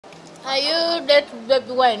Are you that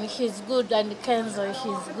baby wine? She's good, and Kenzo,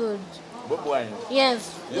 she's good. Bob wine.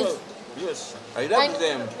 Yes. Yes. I love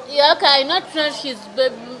them. Yeah, okay, I not know she's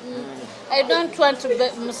baby. I don't want to be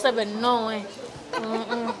Musabe, no way.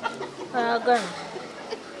 Again.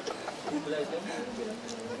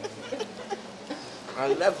 I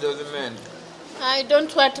love those men. I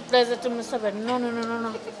don't want to play that to Musabe. No.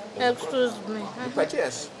 Excuse me. You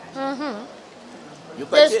purchase. You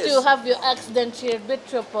Just purchase. to have your accident here,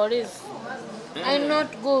 beat your police. I'm not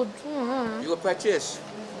good. You purchase.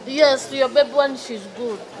 Yes, your baby one, she's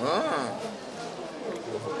good.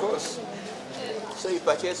 Of course. So you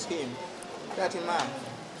purchase him. That man.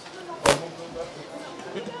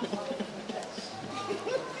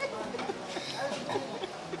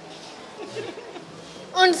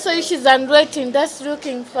 And so she's handwriting, that's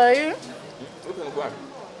looking for you. Looking what?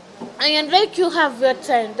 And like you have your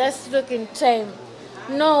time, that's looking time.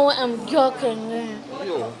 No, I'm joking.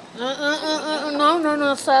 You.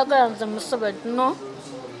 No, Saga, I'm Musabet. No.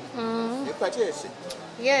 You purchase.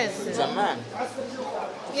 Yes. It's a man.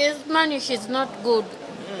 Yes, money, she's not good.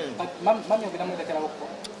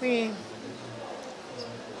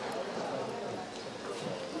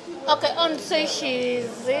 Okay, and so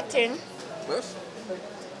she's eating. Yes?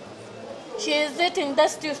 She's eating,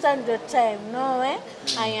 that's still stand the time. No way.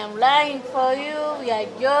 I am lying for you. We are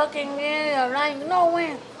joking. You're lying. No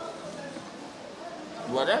way.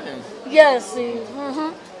 You are running. Yes.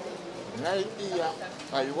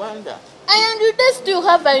 I wonder. And you just still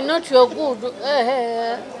have, I know you're good.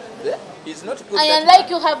 It's not good. And like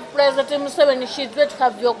you have President Museveni, she's going to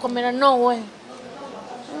have your comment. No way.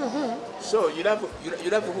 So you love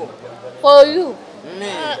who? For you.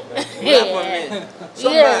 Me. You love me. So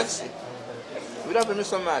Yes. much. You love me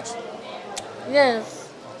so much. Yes.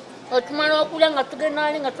 Otumala okula nga tugenda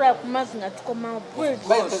ali nga twala ku mazzi nga tukoma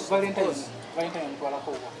Valentine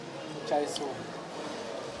twalako kyayise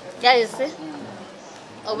kyayise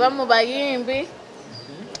oba mu bayimbi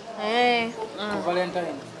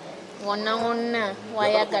Valentine wonna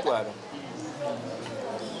wayagala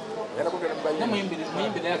muyimbi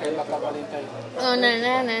naye akayimba ka Valentine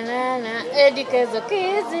na Eddy Kenzo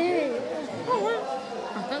kizi.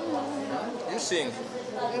 You sing.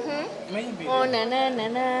 maybe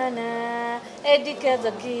Na Eddy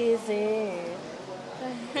Kenzo kizi.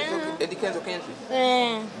 Eddy Kenzo country.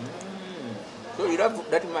 So you love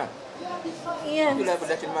that man? Yes. You love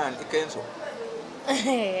that man, Kenzo?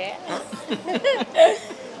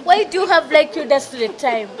 Why do you have like you that's the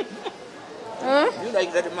time? You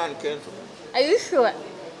like that man, Kenzo? Are you sure?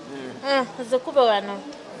 Zakuba wano.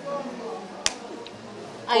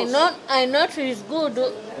 I know he's good.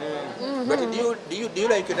 But do you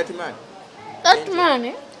like that man? That man,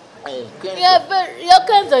 eh? Kenzo. Yeah, your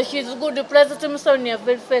Kenzo, she's good. The President Museveni, you're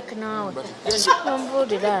very fake now. But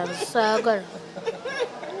Kenzo. Saga.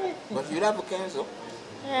 But you love Kenzo?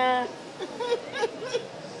 Yeah.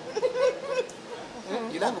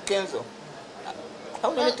 You love Kenzo?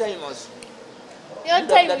 How many times? Your You love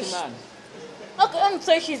time that is... man? Okay, I'm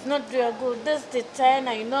sorry she's not very good. That's the time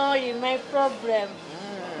I know you my problem.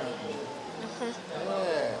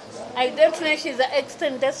 Yeah. I don't know she's an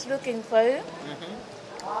extent that's looking for you.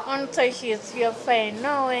 Until she's your friend.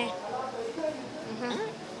 No way.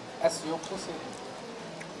 as your pussy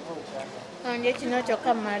And yet you know your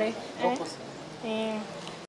camera. your pussy Yeah.